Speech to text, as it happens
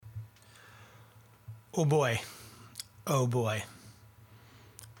Oh boy. Oh boy.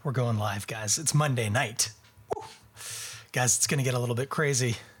 We're going live, guys. It's Monday night. Woo. Guys, it's going to get a little bit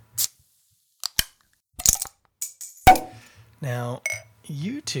crazy. Now,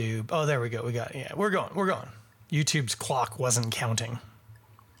 YouTube. Oh, there we go. We're going. YouTube's clock wasn't counting.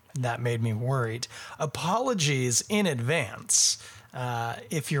 That made me worried. Apologies in advance.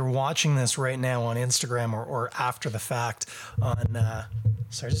 If you're watching this right now on Instagram or after the fact on,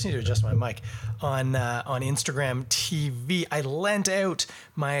 sorry, I just need to adjust my mic on Instagram TV. I lent out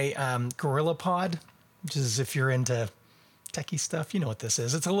my GorillaPod, which is, if you're into techie stuff, you know what this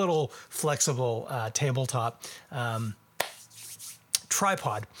is. It's a little flexible tabletop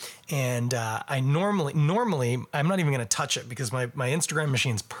tripod, and I normally I'm not even going to touch it because my Instagram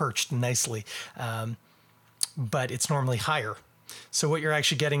machine's perched nicely, but it's normally higher. So what you're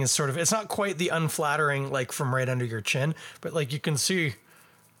actually getting is sort of, it's not quite the unflattering, like from right under your chin, but like you can see,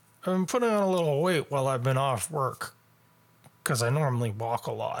 I'm putting on a little weight while I've been off work because I normally walk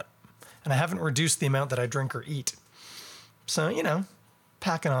a lot and I haven't reduced the amount that I drink or eat. So, you know,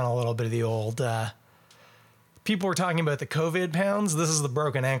 packing on a little bit of the old, people were talking about the COVID pounds. This is the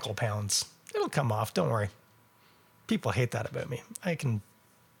broken ankle pounds. It'll come off. Don't worry. People hate that about me. I can,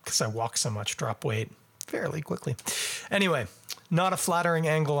 because I walk so much, drop weight fairly quickly. Anyway, not a flattering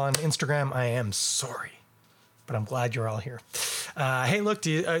angle on Instagram. I am sorry, but I'm glad you're all here. Hey, look,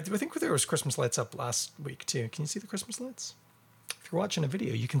 I think there was Christmas lights up last week too. Can you see the Christmas lights? If you're watching a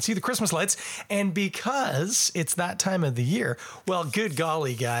video, you can see the Christmas lights. And because it's that time of the year, well, good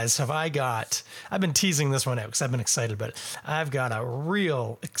golly, guys, I've been teasing this one out because I've been excited about it. I've got a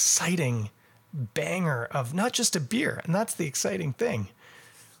real exciting banger of not just a beer, and that's the exciting thing.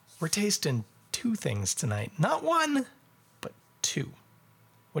 We're tasting two things tonight. Not one, but two.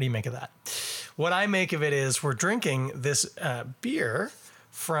 What do you make of that? What I make of it is we're drinking this beer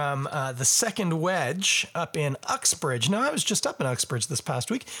from the Second Wedge up in Uxbridge. Now, I was just up in Uxbridge this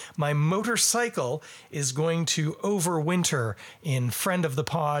past week. My motorcycle is going to overwinter in friend of the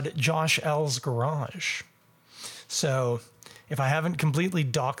pod, Josh L's garage. So if I haven't completely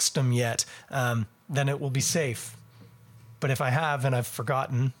doxed him yet, then it will be safe. But if I have and I've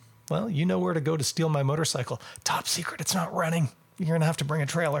forgotten, well, you know where to go to steal my motorcycle. Top secret, it's not running. You're going to have to bring a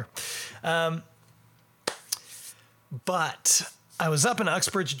trailer. But I was up in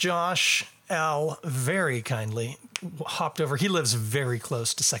Uxbridge. Josh L. very kindly hopped over. He lives very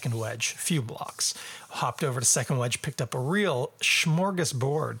close to Second Wedge, a few blocks. Hopped over to Second Wedge, picked up a real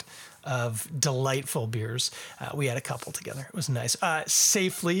smorgasbord of delightful beers. We had a couple together. It was nice.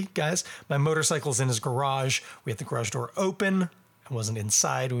 Safely, guys, my motorcycle's in his garage. We had the garage door open. I wasn't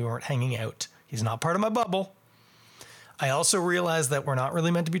inside. We weren't hanging out. He's not part of my bubble. I also realized that we're not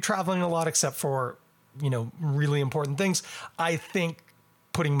really meant to be traveling a lot except for, you know, really important things. I think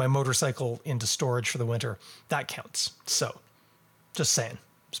putting my motorcycle into storage for the winter, that counts. So just saying,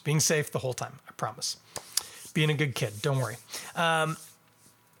 just being safe the whole time. I promise. Being a good kid. Don't worry.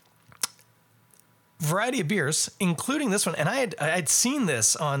 Variety of beers, including this one. And I'd seen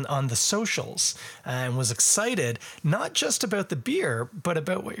this on the socials and was excited, not just about the beer, but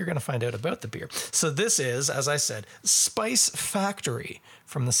about what you're going to find out about the beer. So this is, as I said, Spice Factory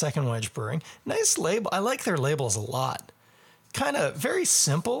from the Second Wedge Brewing. Nice label. I like their labels a lot. Kind of very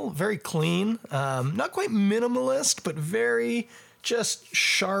simple, very clean, not quite minimalist, but very just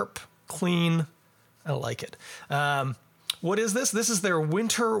sharp, clean. I like it. What is this? This is their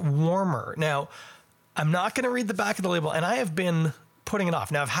winter warmer. Now, I'm not going to read the back of the label, and I have been putting it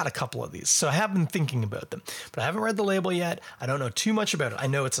off. Now, I've had a couple of these, so I have been thinking about them, but I haven't read the label yet. I don't know too much about it. I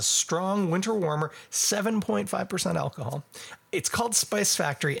know it's a strong winter warmer, 7.5% alcohol. It's called Spice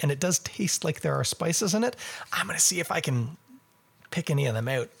Factory, and it does taste like there are spices in it. I'm going to see if I can pick any of them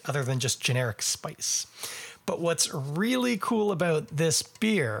out other than just generic spice. But what's really cool about this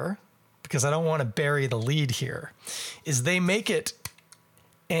beer, because I don't want to bury the lead here, is they make it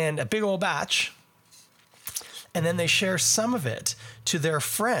in a big old batch, and then they share some of it to their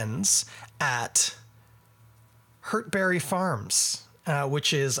friends at Hurtberry Farms,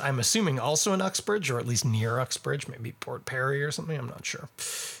 which is, I'm assuming, also in Uxbridge, or at least near Uxbridge, maybe Port Perry or something. I'm not sure.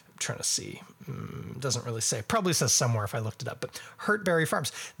 I'm trying to see. Doesn't really say. Probably says somewhere if I looked it up. But Hurtberry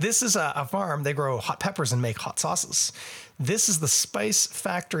Farms. This is a farm. They grow hot peppers and make hot sauces. This is the Spice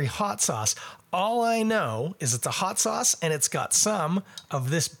Factory hot sauce. All I know is it's a hot sauce, and it's got some of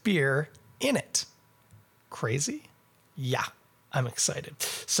this beer in it. Crazy? Yeah, I'm excited.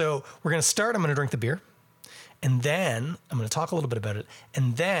 So we're going to start. I'm going to drink the beer, and then I'm going to talk a little bit about it,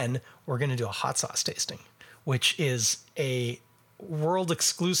 and then we're going to do a hot sauce tasting, which is a world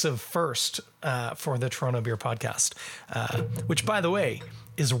exclusive first for the Toronto Beer Podcast, which, by the way,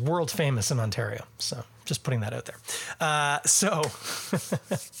 is world famous in Ontario. So just putting that out there.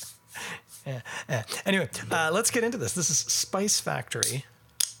 Anyway, let's get into this. This is Spice Factory.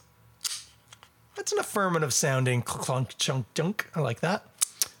 That's an affirmative sounding clunk chunk junk. I like that.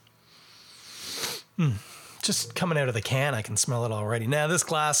 Just coming out of the can, I can smell it already. Now, this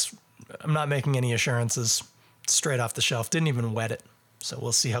glass, I'm not making any assurances. Straight off the shelf. Didn't even wet it. So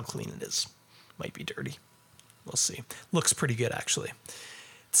we'll see how clean it is. Might be dirty. We'll see. Looks pretty good, actually.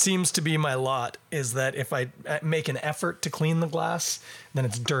 It seems to be my lot is that if I make an effort to clean the glass, then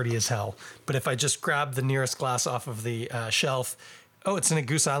it's dirty as hell. But if I just grab the nearest glass off of the shelf, it's in a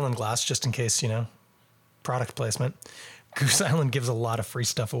Goose Island glass, just in case, product placement. Goose Island gives a lot of free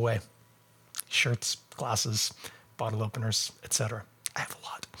stuff away. Shirts, glasses, bottle openers, etc. I have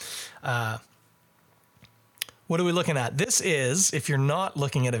a lot. What are we looking at? This is, if you're not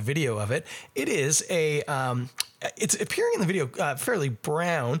looking at a video of it, it is it's appearing in the video fairly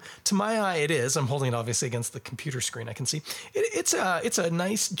brown. To my eye, it is. I'm holding it obviously against the computer screen. I can see it's a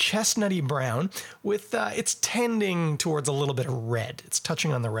nice chestnutty brown with it's tending towards a little bit of red. It's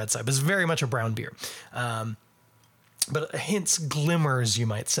touching on the red side, but it's very much a brown beer. But hints, glimmers, you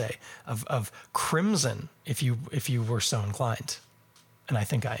might say, of crimson, if you were so inclined, and I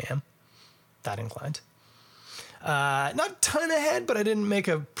think I am that inclined. Not a ton of head, but I didn't make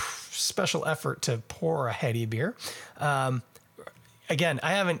a special effort to pour a heady beer. Again,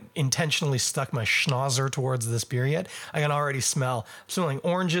 I haven't intentionally stuck my schnauzer towards this beer yet. I can already smell. I'm smelling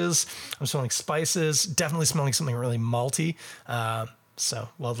oranges. I'm smelling spices. Definitely smelling something really malty.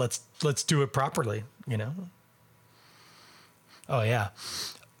 Let's do it properly. Oh yeah.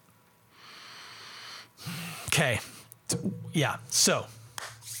 Okay. Yeah. So.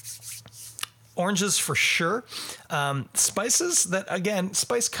 Oranges for sure. Spices that, again,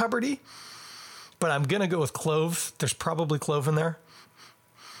 spice cupboardy, but I'm going to go with clove. There's probably clove in there.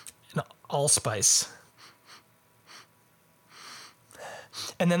 And allspice.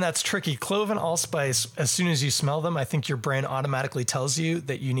 And then that's tricky. Clove and allspice, as soon as you smell them, I think your brain automatically tells you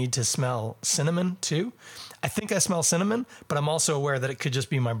that you need to smell cinnamon too. I think I smell cinnamon, but I'm also aware that it could just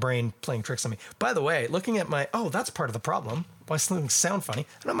be my brain playing tricks on me. By the way, looking at that's part of the problem. Why does something sound funny?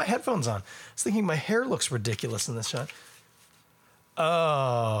 I don't have my headphones on. I was thinking my hair looks ridiculous in this shot.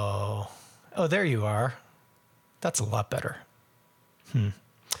 Oh, there you are. That's a lot better.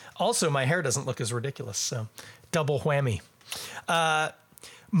 Also, my hair doesn't look as ridiculous, so double whammy.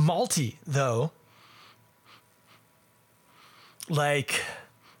 Malty, though, like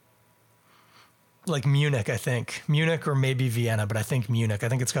Munich, I think. Munich or maybe Vienna, but I think Munich. I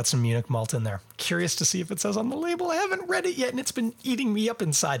think it's got some Munich malt in there. Curious to see if it says on the label. I haven't read it yet, and it's been eating me up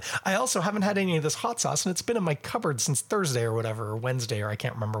inside. I also haven't had any of this hot sauce, and it's been in my cupboard since Thursday or whatever, or Wednesday, or I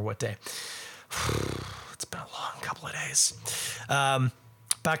can't remember what day. It's been a long couple of days.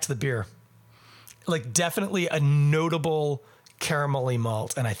 Back to the beer. Definitely a notable caramelly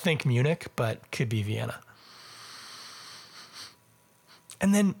malt, and I think Munich, but could be Vienna.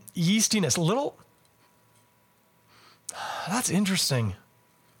 And then yeastiness, that's interesting.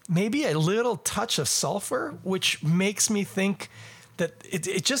 Maybe a little touch of sulfur, which makes me think that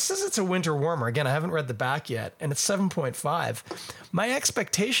it just says it's a winter warmer. Again, I haven't read the back yet, and it's 7.5. My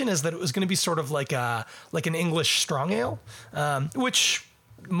expectation is that it was going to be sort of like an English strong ale, which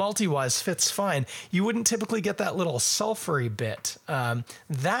malty-wise fits fine. You wouldn't typically get that little sulfury bit.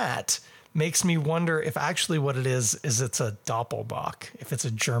 That makes me wonder if actually what it is it's a Doppelbock, if it's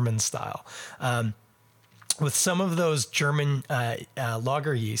a German style. With some of those German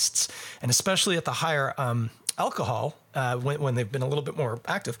lager yeasts, and especially at the higher alcohol, when they've been a little bit more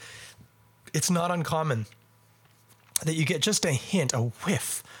active, it's not uncommon that you get just a hint, a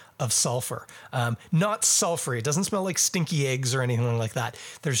whiff of sulfur. Not sulfury. It doesn't smell like stinky eggs or anything like that.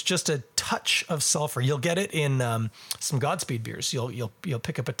 There's just a touch of sulfur. You'll get it in some Godspeed beers. You'll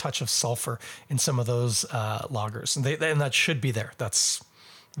pick up a touch of sulfur in some of those lagers, and that should be there. That's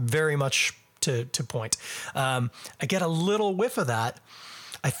very much to point. I get a little whiff of that,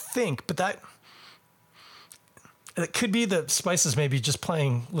 I think, but that it could be the spices maybe just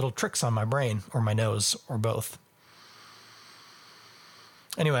playing little tricks on my brain or my nose or both.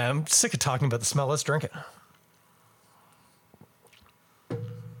 Anyway, I'm sick of talking about the smell. Let's drink it.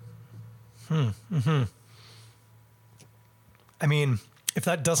 I mean, if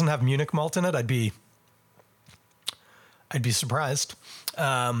that doesn't have Munich malt in it, I'd be surprised.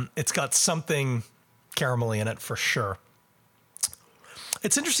 It's got something caramelly in it for sure.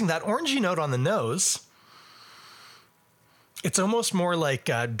 It's interesting, that orangey note on the nose. It's almost more like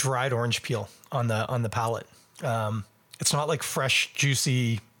dried orange peel on the palate. It's not like fresh,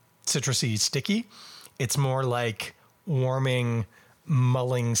 juicy, citrusy, sticky. It's more like warming,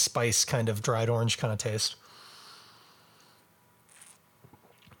 mulling spice kind of dried orange kind of taste.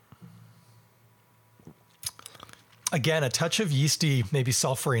 Again, a touch of yeasty, maybe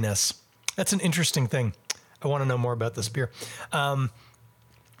sulfuriness. That's an interesting thing. I want to know more about this beer. And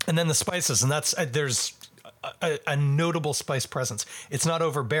then the spices, and there's a notable spice presence. It's not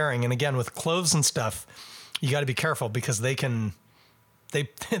overbearing. And again, with cloves and stuff, you got to be careful because they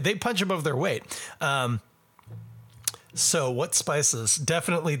punch above their weight. So what spices?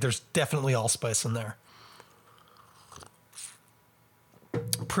 There's definitely allspice in there.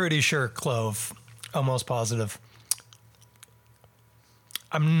 Pretty sure clove, almost positive.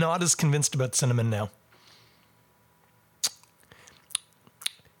 I'm not as convinced about cinnamon now.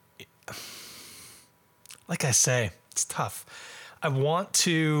 Like I say, it's tough. I want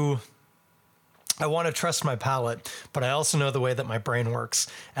to trust my palate, but I also know the way that my brain works.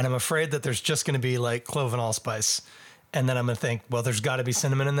 And I'm afraid that there's just going to be like clove and allspice. And then I'm going to think, well, there's got to be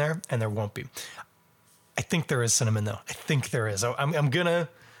cinnamon in there, and there won't be. I think there is cinnamon though. I think there is. I'm going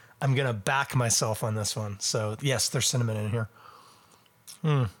to back myself on this one. So yes, there's cinnamon in here.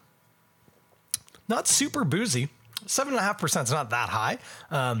 Not super boozy. 7.5% is not that high.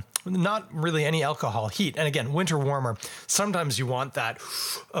 Not really any alcohol heat. And again, winter warmer. Sometimes you want that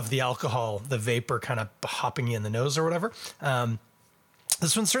of the alcohol, the vapor kind of hopping you in the nose or whatever.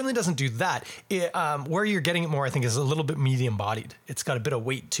 This one certainly doesn't do that. Where you're getting it more, I think, is a little bit medium bodied. It's got a bit of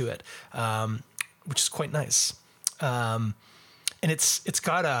weight to it, which is quite nice. And it's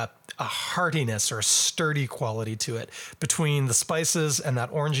got a heartiness or a sturdy quality to it between the spices and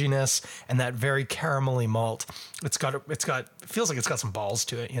that oranginess and that very caramelly malt. It feels like it's got some balls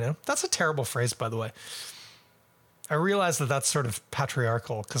to it, you know? That's a terrible phrase, by the way. I realize that that's sort of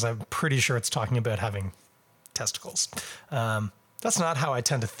patriarchal because I'm pretty sure it's talking about having testicles. That's not how I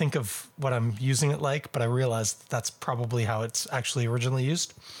tend to think of what I'm using it like, but I realize that's probably how it's actually originally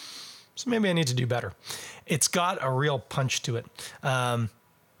used. So maybe I need to do better. It's got a real punch to it.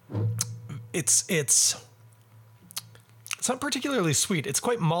 It's not particularly sweet. It's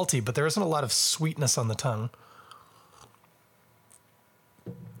quite malty, but there isn't a lot of sweetness on the tongue.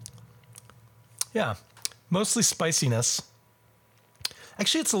 Yeah, mostly spiciness.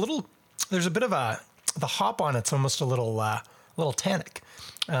 Actually, there's a bit of the hop on it's almost a little tannic.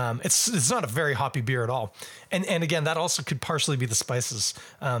 It's not a very hoppy beer at all. And again, that also could partially be the spices.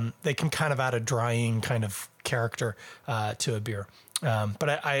 They can kind of add a drying kind of character to a beer. But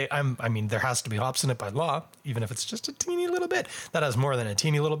I mean, there has to be hops in it by law, even if it's just a teeny little bit. That has more than a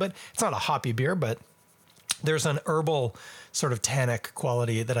teeny little bit. It's not a hoppy beer, but there's an herbal sort of tannic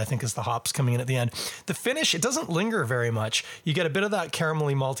quality that I think is the hops coming in at the end. The finish, it doesn't linger very much. You get a bit of that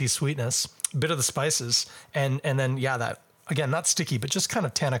caramelly malty sweetness, a bit of the spices, and then, yeah, that, again, not sticky, but just kind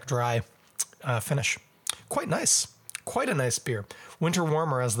of tannic dry finish. Quite nice. Quite a nice beer. Winter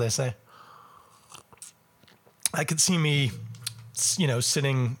warmer, as they say. I could see me,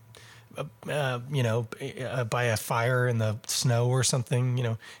 sitting, by a fire in the snow or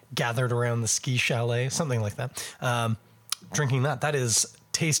something, gathered around the ski chalet, something like that. Drinking that. That is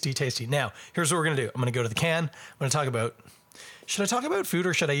tasty, tasty. Now, here's what we're going to do. I'm going to go to the can. I'm going to talk about, should I talk about food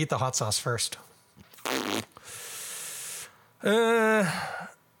or should I eat the hot sauce first? I'm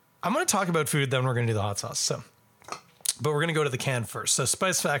going to talk about food, then we're going to do the hot sauce. But we're going to go to the can first. So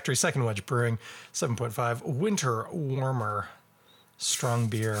Spice Factory, Second Wedge Brewing, 7.5, winter warmer, strong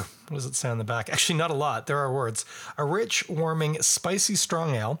beer. What does it say on the back? Actually, not a lot. There are words. A rich, warming, spicy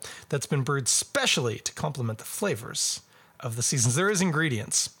strong ale that's been brewed specially to complement the flavors of the seasons. There is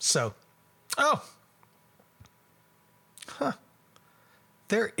ingredients. So,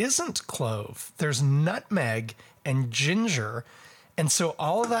 there isn't clove. There's nutmeg and ginger. And so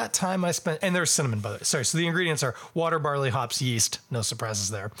all of that time I spent, and there's cinnamon, by the way. Sorry. So the ingredients are water, barley, hops, yeast. No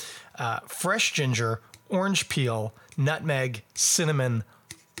surprises there. Fresh ginger, orange peel, nutmeg, cinnamon,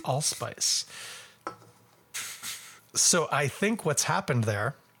 allspice. So I think what's happened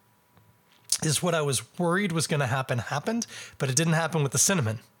there is what I was worried was going to happen happened, but it didn't happen with the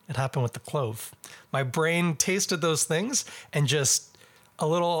cinnamon. It happened with the clove. My brain tasted those things and just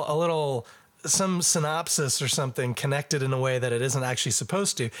some synopsis or something connected in a way that it isn't actually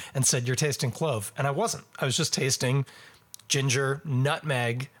supposed to and said, you're tasting clove. And I wasn't. I was just tasting ginger,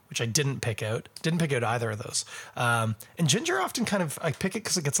 nutmeg, which I didn't pick out. Didn't pick out either of those. And ginger often I pick it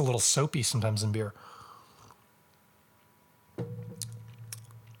because it gets a little soapy sometimes in beer.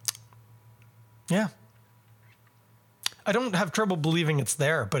 Yeah. I don't have trouble believing it's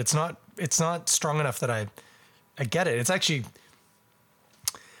there, but it's not strong enough that I get it. It's actually,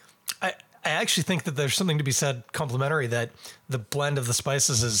 I actually think that there's something to be said complimentary that the blend of the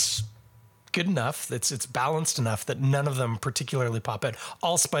spices is good enough. It's balanced enough that none of them particularly pop out.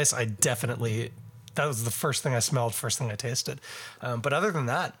 Allspice, that was the first thing I smelled, first thing I tasted. But other than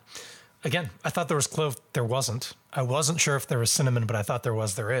that, again, I thought there was clove. There wasn't. I wasn't sure if there was cinnamon, but I thought there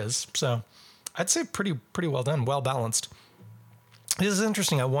was. There is. So I'd say pretty well done, well balanced. This is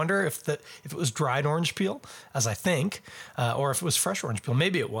interesting. I wonder if it was dried orange peel, as I think, or if it was fresh orange peel.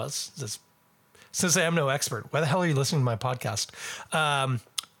 Maybe it was. Since I am no expert, why the hell are you listening to my podcast?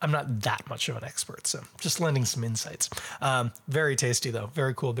 I'm not that much of an expert, so just lending some insights. Very tasty, though.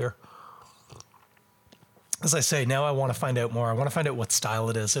 Very cool beer. As I say, now I want to find out more. I want to find out what style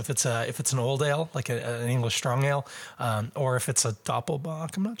it is. If it's an old ale, like an English strong ale, or if it's a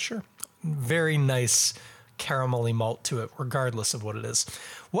Doppelbock, I'm not sure. Very nice caramelly malt to it, regardless of what it is.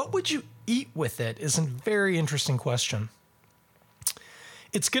 What would you eat with it is a very interesting question.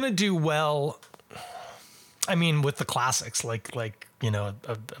 It's going to do well, I mean, with the classics, like a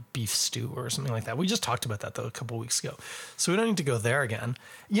beef stew or something like that. We just talked about that, though, a couple of weeks ago. So we don't need to go there again.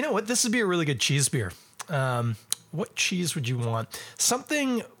 You know what? This would be a really good cheese beer. What cheese would you want?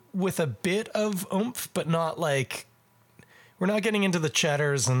 Something with a bit of oomph, but not like... We're not getting into the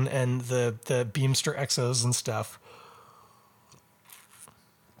cheddars and the Beemster XOs and stuff.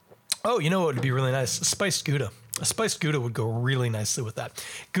 Oh, you know what would be really nice? Spiced Gouda. A spiced Gouda would go really nicely with that.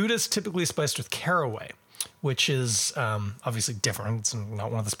 Gouda is typically spiced with caraway, which is obviously different. It's not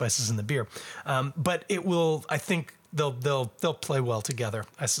one of the spices in the beer, but it will. I think they'll play well together.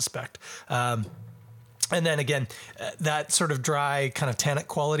 I suspect. And then again, that sort of dry kind of tannic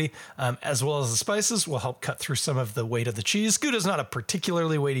quality, as well as the spices, will help cut through some of the weight of the cheese. Gouda is not a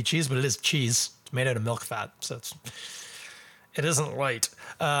particularly weighty cheese, but it is cheese. It's made out of milk fat, so it isn't light.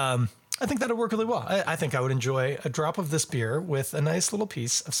 I think that would work really well. I think I would enjoy a drop of this beer with a nice little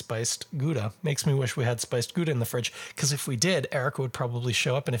piece of spiced Gouda. Makes me wish we had spiced Gouda in the fridge, because if we did, Erica would probably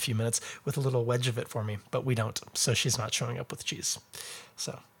show up in a few minutes with a little wedge of it for me, but we don't, so she's not showing up with cheese.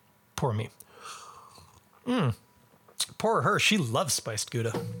 So, poor me. Poor her. She loves spiced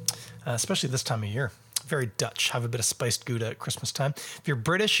Gouda, especially this time of year. Very Dutch. Have a bit of spiced Gouda at Christmas time. If you're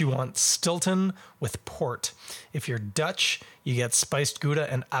British, you want Stilton with port. If you're Dutch, you get spiced Gouda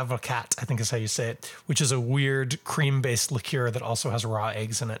and avocat, I think is how you say it, which is a weird cream-based liqueur that also has raw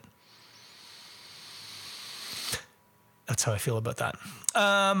eggs in it. That's how I feel about that.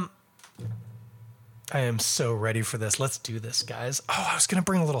 I am so ready for this. Let's do this, guys. Oh, I was going to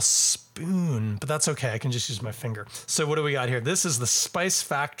bring a little spoon, but that's okay. I can just use my finger. So what do we got here? This is the Spice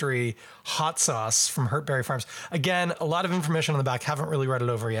Factory hot sauce from Hurtberry Farms. Again, a lot of information on the back. Haven't really read it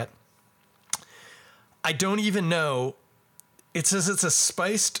over yet. I don't even know. It says it's a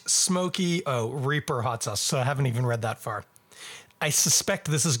spiced, smoky, Reaper hot sauce. So I haven't even read that far. I suspect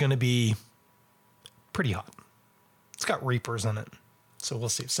this is going to be pretty hot. It's got Reapers in it. So we'll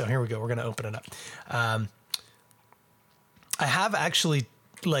see. So here we go. We're going to open it up. I have actually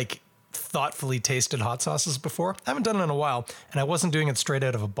thoughtfully tasted hot sauces before. I haven't done it in a while, and I wasn't doing it straight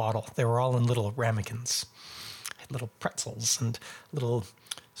out of a bottle. They were all in little ramekins, little pretzels, and little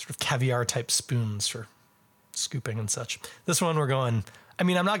sort of caviar type spoons for scooping and such. This one we're going, I'm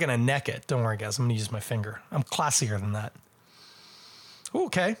not going to neck it. Don't worry, guys. I'm going to use my finger. I'm classier than that. Ooh,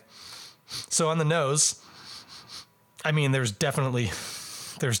 okay. So on the nose, there's definitely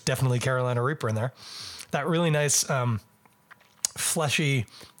Carolina Reaper in there. That really nice, fleshy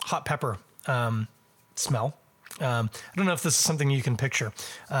hot pepper smell. I don't know if this is something you can picture.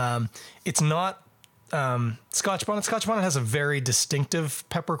 It's not Scotch Bonnet. Scotch Bonnet has a very distinctive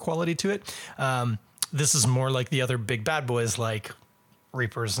pepper quality to it. This is more like the other big bad boys, like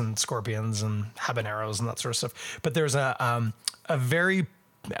Reapers and Scorpions and Habaneros and that sort of stuff. But there's a very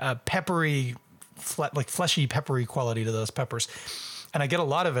peppery, fleshy, peppery quality to those peppers. And I get a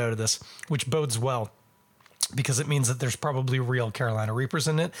lot of out of this, which bodes well, because it means that there's probably real Carolina Reapers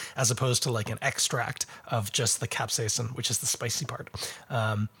in it, as opposed to like an extract of just the capsaicin, which is the spicy part.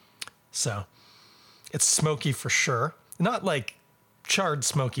 So it's smoky for sure. Not like charred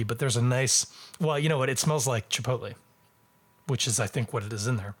smoky, but there's a nice, well, you know what? It smells like chipotle, which is, I think, what it is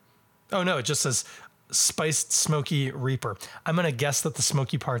in there. Oh, no, it just says spiced smoky Reaper. I'm going to guess that the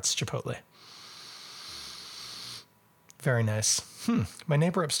smoky part's chipotle. Very nice. My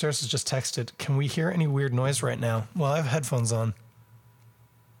neighbor upstairs has just texted, can we hear any weird noise right now? Well, I have headphones on.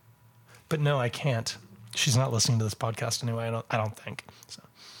 But no, I can't. She's not listening to this podcast anyway, I don't think. So.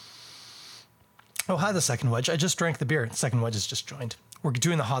 Oh, hi, the second wedge. I just drank the beer. The second wedge has just joined. We're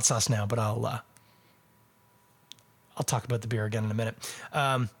doing the hot sauce now, but I'll talk about the beer again in a minute.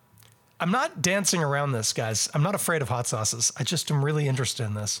 I'm not dancing around this, guys. I'm not afraid of hot sauces. I just am really interested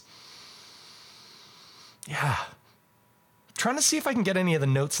in this. Yeah. Trying to see if I can get any of the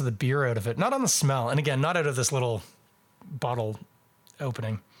notes of the beer out of it. Not on the smell. And again, not out of this little bottle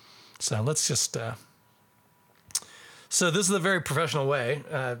opening. So let's just... So this is a very professional way,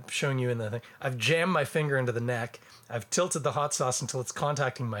 showing you in the thing. I've jammed my finger into the neck. I've tilted the hot sauce until it's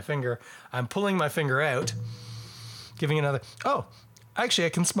contacting my finger. I'm pulling my finger out, giving another... Oh, actually, I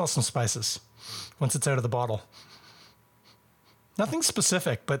can smell some spices once it's out of the bottle. Nothing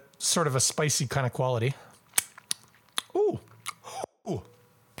specific, but sort of a spicy kind of quality. Ooh. Ooh.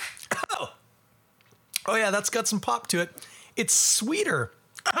 Oh. Oh, yeah, that's got some pop to it. It's sweeter.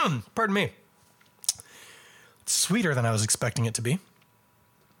 Pardon me. It's sweeter than I was expecting it to be.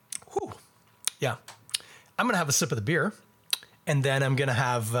 Whew. Yeah. I'm going to have a sip of the beer. And then I'm going to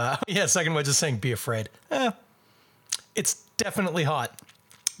have... second wedge is saying, be afraid. It's definitely hot.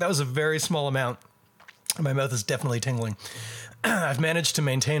 That was a very small amount. My mouth is definitely tingling. I've managed to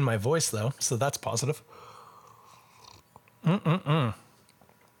maintain my voice, though, so that's positive.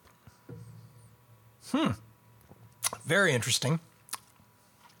 Very interesting.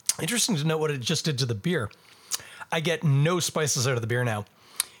 Interesting to know what it just did to the beer. I get no spices out of the beer now.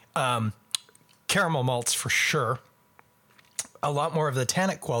 Caramel malts for sure. A lot more of the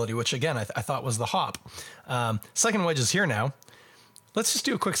tannic quality, which again, I thought was the hop. Second wedge is here now. Let's just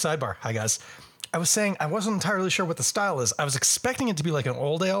do a quick sidebar. Hi, guys. I was saying I wasn't entirely sure what the style is. I was expecting it to be like an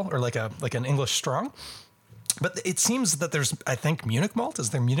old ale or like an English strong. But it seems that there's, I think, Munich malt. Is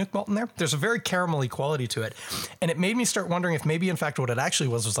there Munich malt in there? There's a very caramelly quality to it. And it made me start wondering if maybe, in fact, what it actually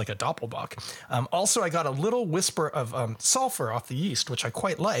was like a Doppelbock. Also, I got a little whisper of sulfur off the yeast, which I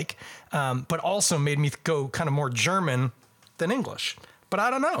quite like, but also made me go kind of more German than English. But I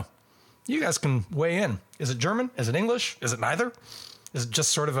don't know. You guys can weigh in. Is it German? Is it English? Is it neither? Is it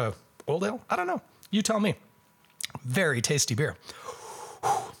just sort of a old ale? I don't know. You tell me. Very tasty beer.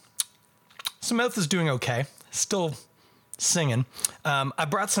 So mouth is doing okay. Still singing. I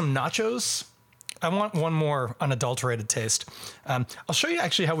brought some nachos. I want one more unadulterated taste. I'll show you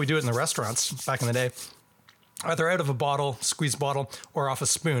actually how we do it in the restaurants back in the day. Either out of a bottle, squeeze bottle, or off a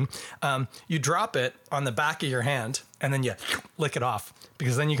spoon. You drop it on the back of your hand and then you lick it off,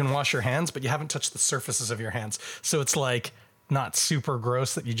 because then you can wash your hands, but you haven't touched the surfaces of your hands. So it's like not super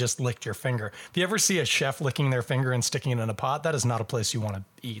gross that you just licked your finger. If you ever see a chef licking their finger and sticking it in a pot, that is not a place you want to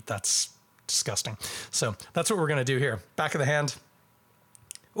eat. That's disgusting. So that's what we're going to do here. Back of the hand.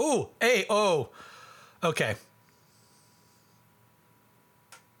 Ooh, hey, oh, okay.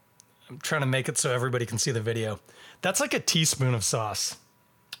 I'm trying to make it so everybody can see the video. That's like a teaspoon of sauce.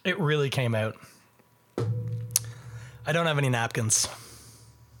 It really came out. I don't have any napkins.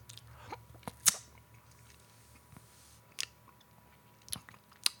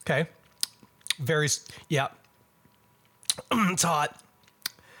 Okay. Yeah. It's hot.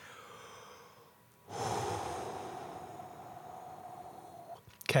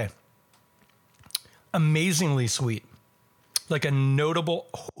 Okay. Amazingly sweet. Like a notable...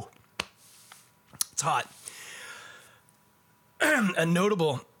 Oh, it's hot. A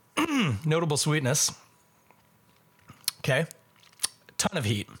notable sweetness. Okay. A ton of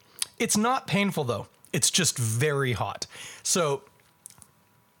heat. It's not painful, though. It's just very hot. So,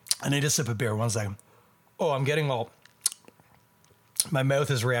 I need a sip of beer. 1 second. Oh, I'm getting all... My mouth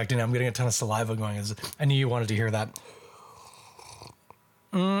is reacting. I'm getting a ton of saliva going. I knew you wanted to hear that.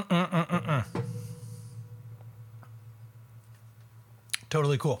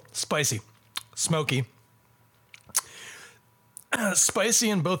 Totally cool. Spicy. Smoky.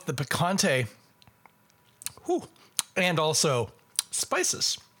 Spicy in both the picante and also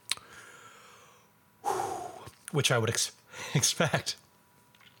spices, which I would expect.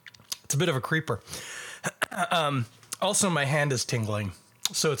 It's a bit of a creeper. Also, my hand is tingling,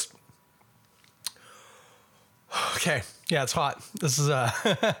 so it's okay. Yeah, it's hot. This is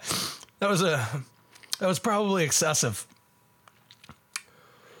that was probably excessive.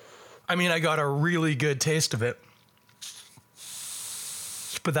 I mean, I got a really good taste of it,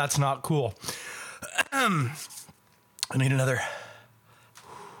 but that's not cool. I need another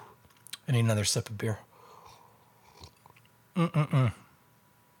sip of beer.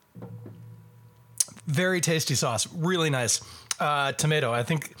 Very tasty sauce. Really nice. Tomato. I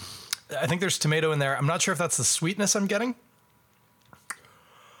think there's tomato in there. I'm not sure if that's the sweetness I'm getting.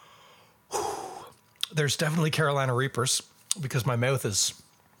 There's definitely Carolina Reapers, because my mouth is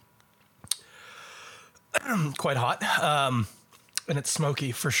quite hot. And it's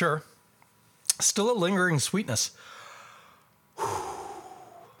smoky for sure. Still a lingering sweetness.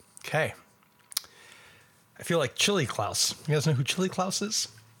 Okay. I feel like Chili Klaus. You guys know who Chili Klaus is?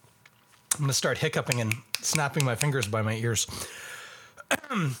 I'm going to start hiccuping and snapping my fingers by my ears.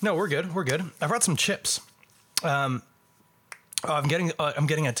 No, we're good. We're good. I brought some chips. I'm getting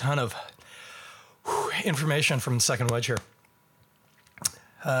a ton of information from the second wedge here.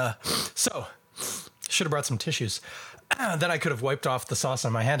 So should have brought some tissues. Then I could have wiped off the sauce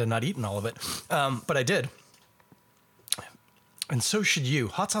on my hand and not eaten all of it. But I did. And so should you.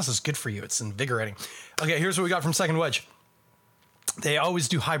 Hot sauce is good for you. It's invigorating. Okay, here's what we got from second wedge. They always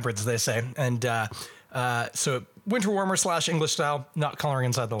do hybrids, they say. And so winter warmer / English style, not coloring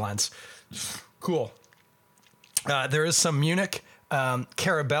inside the lines. Cool. There is some Munich,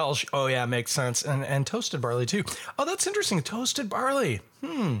 Carabelge. Oh yeah, makes sense. And toasted barley too. Oh, that's interesting. Toasted barley.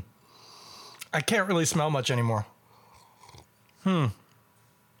 I can't really smell much anymore.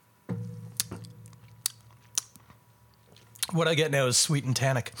 What I get now is sweet and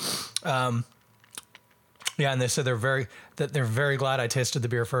tannic. Yeah, and they said they're very glad I tasted the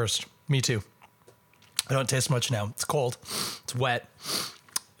beer first. Me too. I don't taste much now. It's cold. It's wet.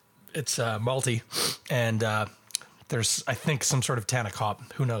 It's malty, and there's, I think, some sort of tannic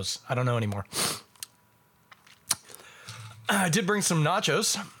hop. Who knows? I don't know anymore. I did bring some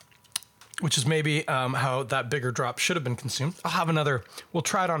nachos, which is maybe how that bigger drop should have been consumed. I'll have another. We'll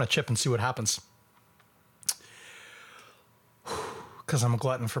try it on a chip and see what happens. Because I'm a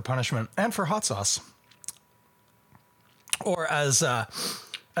glutton for punishment and for hot sauce. Or as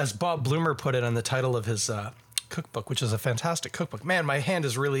Bob Bloomer put it in the title of his cookbook, which is a fantastic cookbook. Man, my hand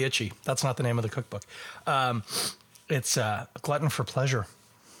is really itchy. That's not the name of the cookbook. It's a glutton for pleasure.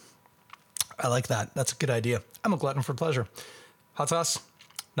 I like that. That's a good idea. I'm a glutton for pleasure. Hot sauce,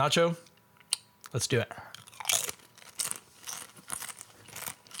 nacho. Let's do it.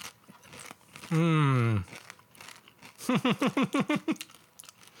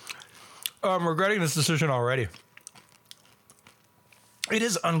 I'm regretting this decision already. It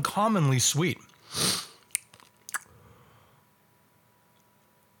is uncommonly sweet.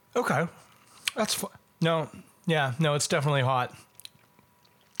 Okay. That's fun. No, it's definitely hot.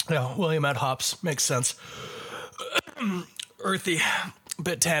 Yeah, William Ed hops. Makes sense. Earthy, a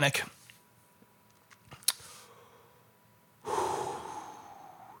bit tannic.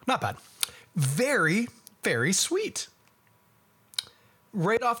 Not bad. Very, very sweet.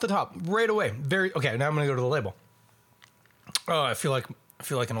 Right off the top, right away. Okay, now I'm going to go to the label. Oh, I feel like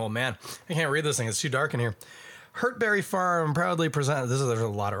an old man. I can't read this thing. It's too dark in here. Hurtberry Farm proudly present. There's a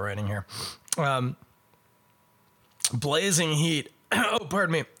lot of writing here. Blazing heat. Oh,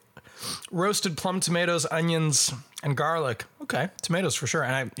 pardon me. Roasted plum tomatoes, onions, and garlic. Okay, tomatoes for sure.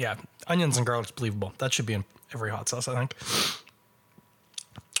 And onions and garlic's believable. That should be in every hot sauce, I think.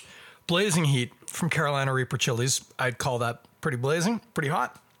 Blazing heat from Carolina Reaper chilies. I'd call that pretty blazing, pretty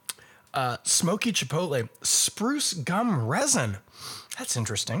hot. Smoky chipotle, spruce gum resin. That's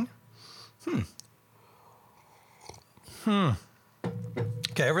interesting. Okay,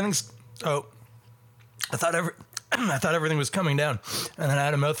 everything's. Oh, I thought everything was coming down, and then I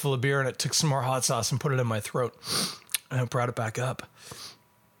had a mouthful of beer, and it took some more hot sauce and put it in my throat, and I brought it back up.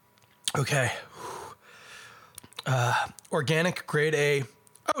 Okay. Organic grade A.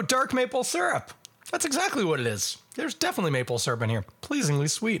 Oh, dark maple syrup. That's exactly what it is. There's definitely maple syrup in here. Pleasingly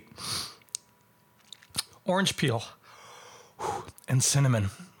sweet. Orange peel and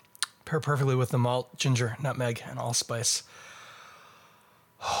cinnamon. Pair perfectly with the malt, ginger, nutmeg, and allspice.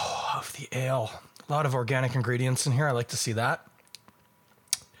 Oh, of the ale. A lot of organic ingredients in here. I like to see that.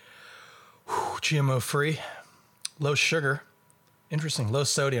 GMO free. Low sugar. Interesting. Low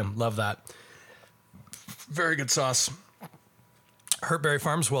sodium. Love that. Very good sauce. Hurtberry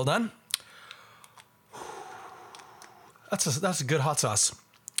Farms, well done. That's a good hot sauce.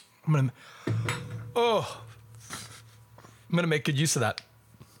 I'm gonna make good use of that.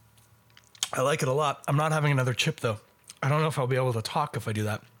 I like it a lot. I'm not having another chip though. I don't know if I'll be able to talk if I do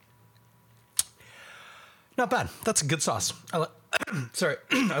that. Not bad. That's a good sauce. Sorry,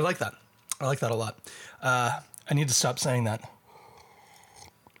 I like that. I like that a lot. I need to stop saying that.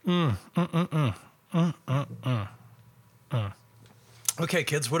 Okay,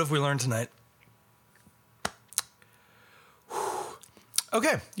 kids, what have we learned tonight?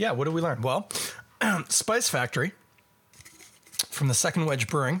 Okay, yeah, what did we learn? Well, Spice Factory from the Second Wedge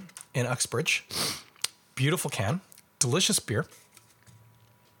Brewing in Uxbridge. Beautiful can. Delicious beer.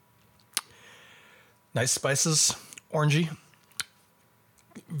 Nice spices. Orangey.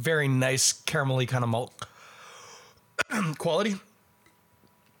 Very nice caramelly kind of malt quality.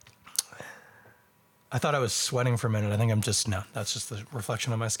 I thought I was sweating for a minute. I think no, that's just the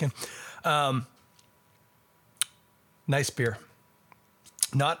reflection of my skin. Nice beer.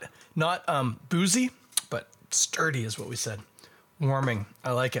 Not boozy, but sturdy is what we said. Warming.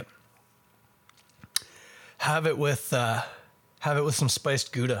 I like it. Have it with some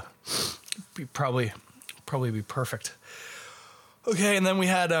spiced Gouda. Be probably probably be perfect. Okay, and then we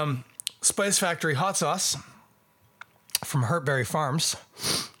had Spice Factory hot sauce from Hurtberry Farms.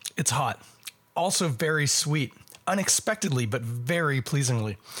 It's hot. Also very sweet. Unexpectedly, but very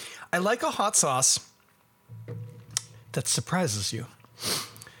pleasingly. I like a hot sauce that surprises you.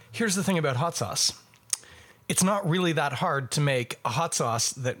 Here's the thing about hot sauce. It's not really that hard to make a hot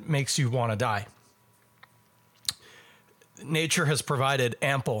sauce that makes you want to die. Nature has provided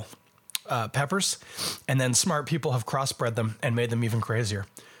ample peppers, and then smart people have crossbred them and made them even crazier.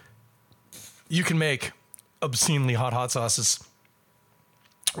 You can make obscenely hot sauces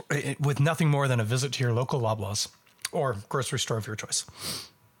with nothing more than a visit to your local Loblaws or grocery store of your choice.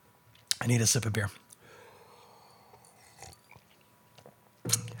 I need a sip of beer.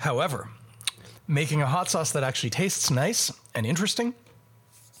 However, making a hot sauce that actually tastes nice and interesting,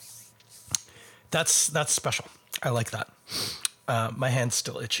 that's special. I like that. My hand's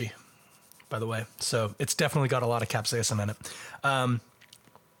still itchy, by the way. So it's definitely got a lot of capsaicin in it.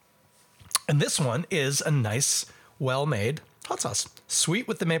 And this one is a nice, well-made hot sauce. Sweet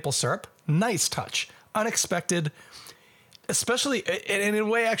with the maple syrup. Nice touch. Unexpected. Especially, and in a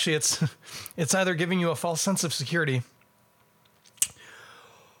way, actually, it's either giving you a false sense of security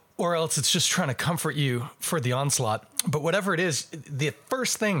or else it's just trying to comfort you for the onslaught. But whatever it is, the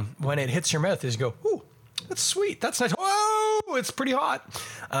first thing when it hits your mouth is you go, ooh, that's sweet. That's nice. Whoa, it's pretty hot.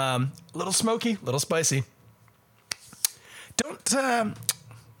 A little smoky, a little spicy.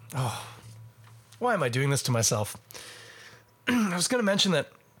 Why am I doing this to myself? I was going to mention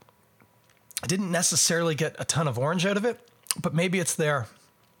that I didn't necessarily get a ton of orange out of it, but maybe it's there.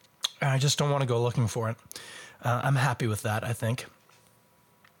 And I just don't want to go looking for it. I'm happy with that, I think.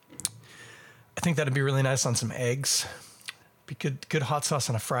 I think that'd be really nice on some eggs. Be good hot sauce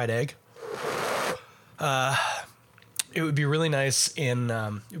on a fried egg. It would be really nice it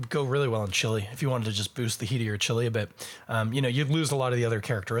would go really well in chili if you wanted to just boost the heat of your chili a bit. You'd lose a lot of the other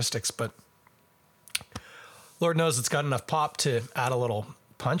characteristics, but Lord knows it's got enough pop to add a little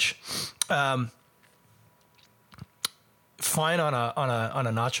punch. Fine on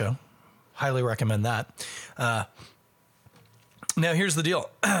a nacho. Highly recommend that. Now here's the deal.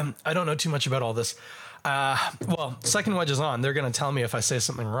 I don't know too much about all this. Well, Second Wedge is on. They're going to tell me if I say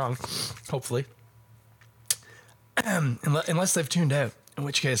something wrong, hopefully. Unless they've tuned out, in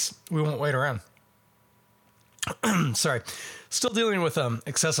which case we won't wait around. Sorry. Still dealing with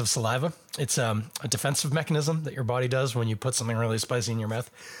excessive saliva. It's a defensive mechanism that your body does when you put something really spicy in your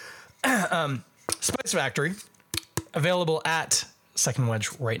mouth. Spice Factory, available at Second Wedge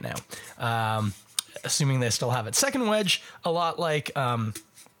right now. Assuming they still have it. Second Wedge, a lot like who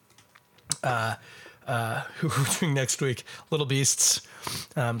we're doing next week, Little Beasts,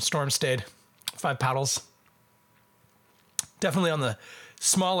 Storm Stayed, 5 paddles. Definitely on the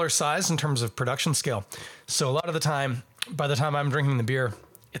smaller size in terms of production scale. So a lot of the time, by the time I'm drinking the beer,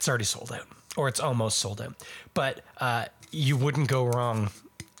 it's already sold out, or it's almost sold out. But you wouldn't go wrong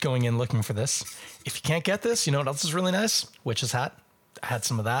going in looking for this. If you can't get this, you know what else is really nice? Witch's Hat. I had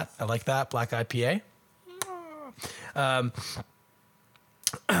some of that. I like that. Black IPA.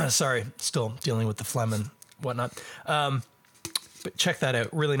 Sorry, still dealing with the phlegm and whatnot. But check that out.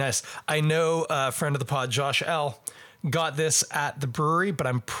 Really nice. I know a friend of the pod, Josh L., got this at the brewery, but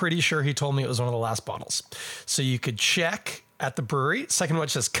I'm pretty sure he told me it was one of the last bottles. So you could check at the brewery. Second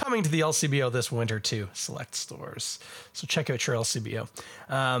Wedge says coming to the LCBO this winter too. Select stores. So check out your LCBO.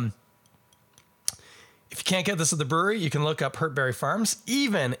 If you can't get this at the brewery, you can look up Hurtberry Farms.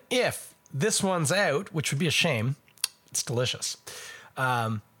 Even if this one's out, which would be a shame, it's delicious.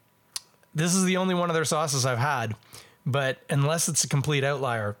 This is the only one of their sauces I've had, but unless it's a complete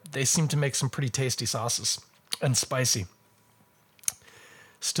outlier, they seem to make some pretty tasty sauces and spicy.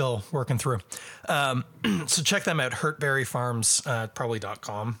 Still working through. So check them out. Hurtberry Farms,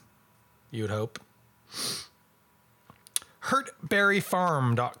 probably.com, you would hope.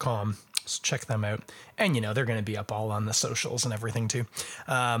 Hurtberryfarm.com. So check them out. And, they're going to be up all on the socials and everything too.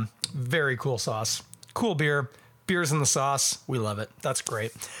 Very cool sauce. Cool beer. Beer's in the sauce. We love it. That's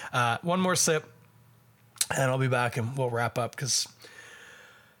great. One more sip and I'll be back and we'll wrap up because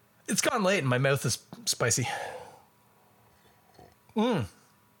it's gone late and my mouth is spicy. I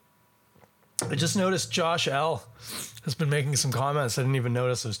just noticed Josh L. has been making some comments. I didn't even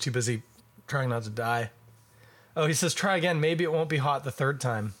notice. I was too busy trying not to die. Oh, he says, try again. Maybe it won't be hot the third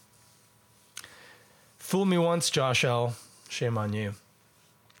time. Fool me once, Josh L. Shame on you.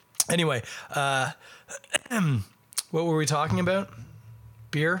 Anyway, what were we talking about?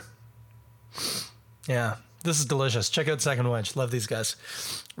 Beer? Yeah, this is delicious. Check out Second Wedge. Love these guys.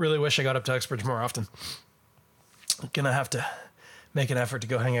 Really wish I got up to Uxbridge more often. I'm gonna have to make an effort to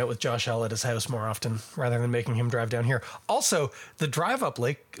go hang out with Josh L at his house more often rather than making him drive down here. Also, the drive up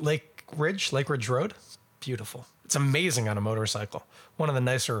Lake Ridge Road, beautiful. It's amazing on a motorcycle. One of the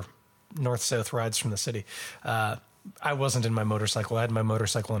nicer north-south rides from the city. I wasn't in my motorcycle. I had my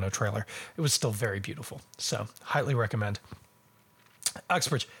motorcycle in a trailer. It was still very beautiful. So highly recommend.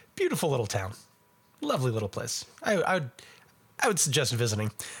 Uxbridge, beautiful little town. Lovely little place. I would suggest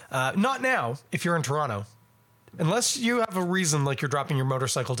visiting. Not now, if you're in Toronto. Unless you have a reason, like you're dropping your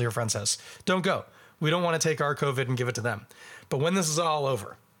motorcycle to your friend's house. Don't go. We don't want to take our COVID and give it to them. But when this is all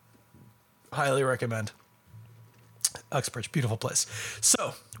over, highly recommend. Uxbridge, beautiful place.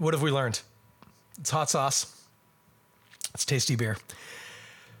 So, what have we learned? It's hot sauce. It's tasty beer.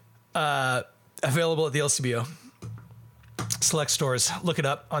 Available at the LCBO. Select stores. Look it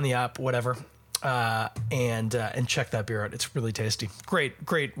up on the app, whatever. And check that beer out. It's really tasty.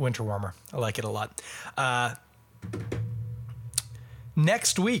 Great winter warmer. I like it a lot.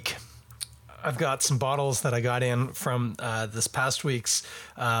 Next week, I've got some bottles that I got in from this past week's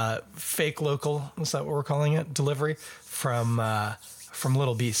fake local, is that what we're calling it? Delivery from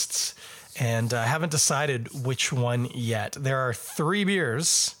Little Beasts. And I haven't decided which one yet. There are 3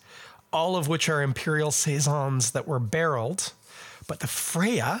 beers, all of which are Imperial Saisons that were barreled. But the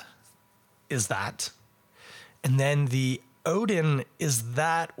Freya is that. And then the Odin is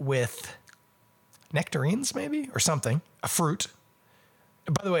that with nectarines, maybe, or something, a fruit.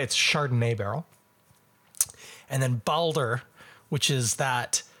 By the way, it's Chardonnay barrel. And then Balder, which is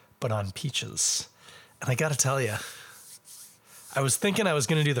that, but on peaches. And I got to tell you, I was thinking I was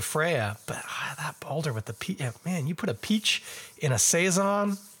going to do the Freya, but that Balder with the peach, man, you put a peach in a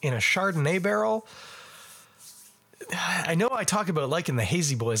Saison, in a Chardonnay barrel. I know I talk about liking the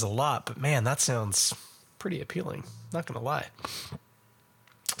Hazy Boys a lot, but man, that sounds pretty appealing. Not going to lie.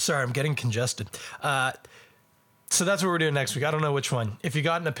 Sorry, I'm getting congested. So that's what we're doing next week. I don't know which one. If you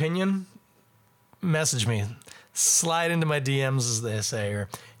got an opinion, message me. Slide into my DMs, as they say, or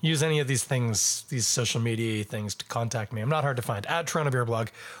use any of these things, these social media things to contact me. I'm not hard to find. At Toronto Beer Blog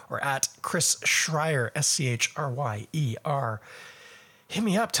or at Chris Schryer, Schryer. Hit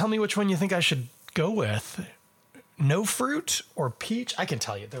me up. Tell me which one you think I should go with. No fruit or peach? I can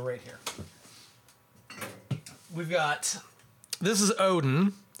tell you. They're right here. We've got, this is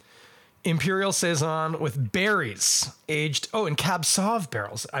Odin. Imperial Saison with berries aged. Oh, and Cab Sauv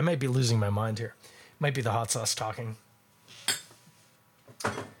barrels. I might be losing my mind here. Might be the hot sauce talking.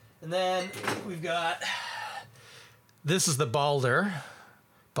 And then we've got, this is the Balder.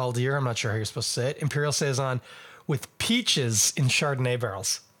 Baldir, I'm not sure how you're supposed to say it. Imperial Saison with peaches in Chardonnay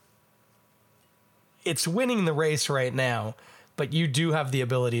barrels. It's winning the race right now, but you do have the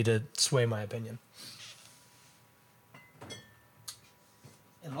ability to sway my opinion.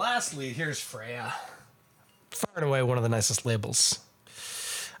 And lastly, here's Freya. Far and away one of the nicest labels.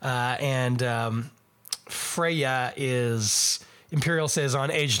 Freya is Imperial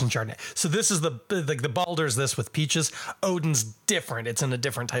Saison aged in Chardonnay. So this is the Balder's this with peaches. Odin's different. It's in a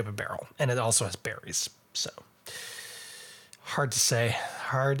different type of barrel. And it also has berries. So hard to say.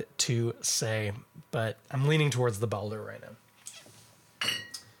 But I'm leaning towards the Balder right now.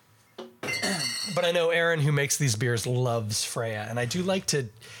 But I know Aaron, who makes these beers, loves Freya. And I do like to,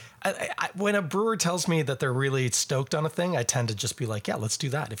 when a brewer tells me that they're really stoked on a thing, I tend to just be like, yeah, let's do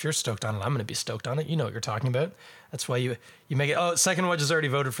that. If you're stoked on it, I'm going to be stoked on it. You know what you're talking about. That's why you make it. Oh, Second Wedge has already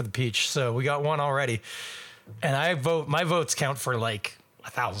voted for the peach. So we got one already. And my votes count for like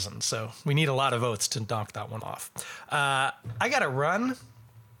 1,000. So we need a lot of votes to knock that one off. I got to run.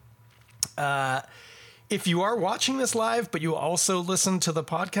 If you are watching this live, but you also listen to the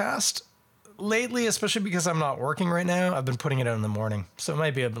podcast, lately, especially because I'm not working right now, I've been putting it out in the morning. So it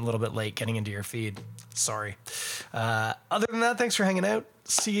might be a little bit late getting into your feed. Sorry. Other than that, thanks for hanging out.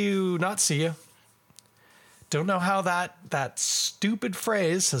 See you, not see you. Don't know how that stupid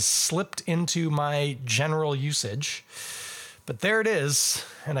phrase has slipped into my general usage. But there it is.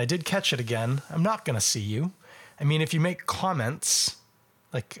 And I did catch it again. I'm not going to see you. I mean, if you make comments,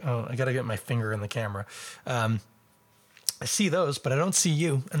 like, oh, I got to get my finger in the camera. I see those, but I don't see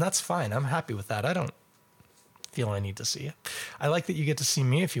you, and that's fine. I'm happy with that. I don't feel I need to see you. I like that you get to see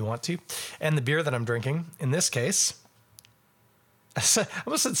me if you want to. And the beer that I'm drinking, in this case, I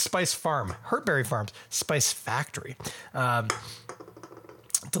almost said Spice Farm, Hurtberry Farms, Spice Factory.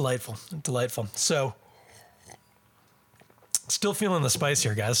 Delightful. So, still feeling the spice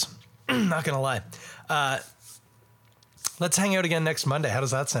here, guys. Not going to lie. Let's hang out again next Monday. How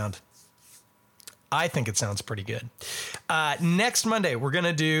does that sound? I think it sounds pretty good. Next Monday, we're going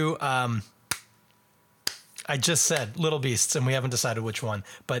to do, I just said Little Beasts, and we haven't decided which one,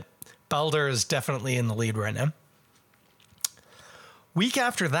 but Balder is definitely in the lead right now. Week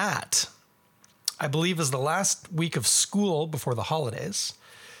after that, I believe, is the last week of school before the holidays.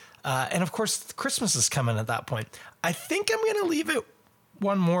 And of course, Christmas is coming at that point. I think I'm going to leave it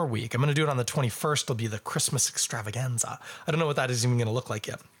one more week. I'm going to do it on the 21st. It'll be the Christmas extravaganza. I don't know what that is even going to look like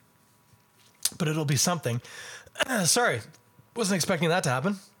yet, but it'll be something. Sorry, wasn't expecting that to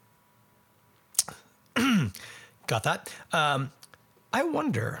happen. Got that. I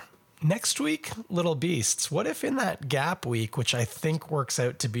wonder, next week, Little Beasts, what if in that gap week, which I think works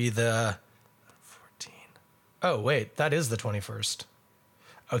out to be the 14. Oh, wait, that is the 21st.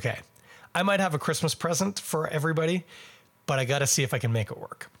 Okay. I might have a Christmas present for everybody, but I got to see if I can make it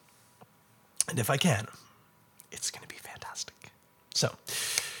work. And if I can, it's going to be fantastic. So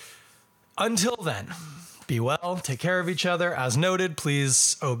until then, be well, take care of each other. As noted,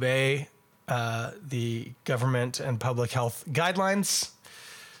 please obey the government and public health guidelines.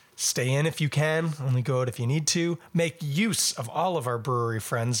 Stay in if you can, only go out if you need to. Make use of all of our brewery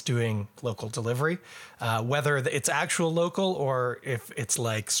friends doing local delivery, whether it's actual local or if it's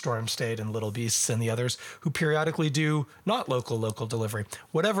like Storm State and Little Beasts and the others who periodically do not local delivery.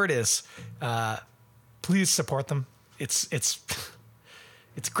 Whatever it is, please support them. It's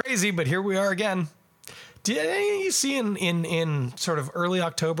crazy, but here we are again. Did any of you see in sort of early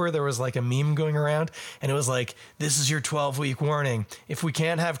October, there was like a meme going around and it was like, this is your 12-week warning. If we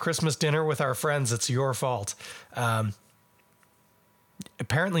can't have Christmas dinner with our friends, it's your fault.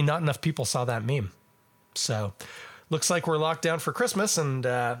 Apparently not enough people saw that meme. So looks like we're locked down for Christmas and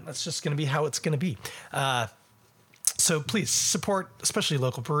that's just going to be how it's going to be. So please support, especially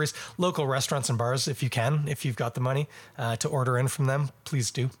local breweries, local restaurants and bars if you can, if you've got the money to order in from them, please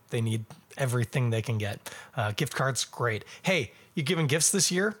do. They need everything they can get. Gift cards, great. Hey, you giving gifts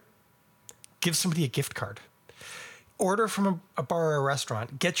this year? Give somebody a gift card. Order from a bar or a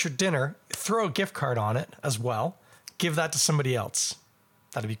restaurant, get your dinner, throw a gift card on it as well. Give that to somebody else.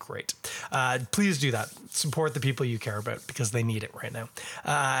 That'd be great. Please do that. Support the people you care about because they need it right now.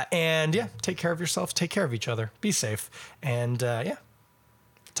 And yeah, take care of yourself. Take care of each other. Be safe. And yeah,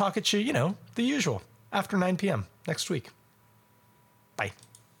 talk at you, the usual after 9 p.m. next week. Bye.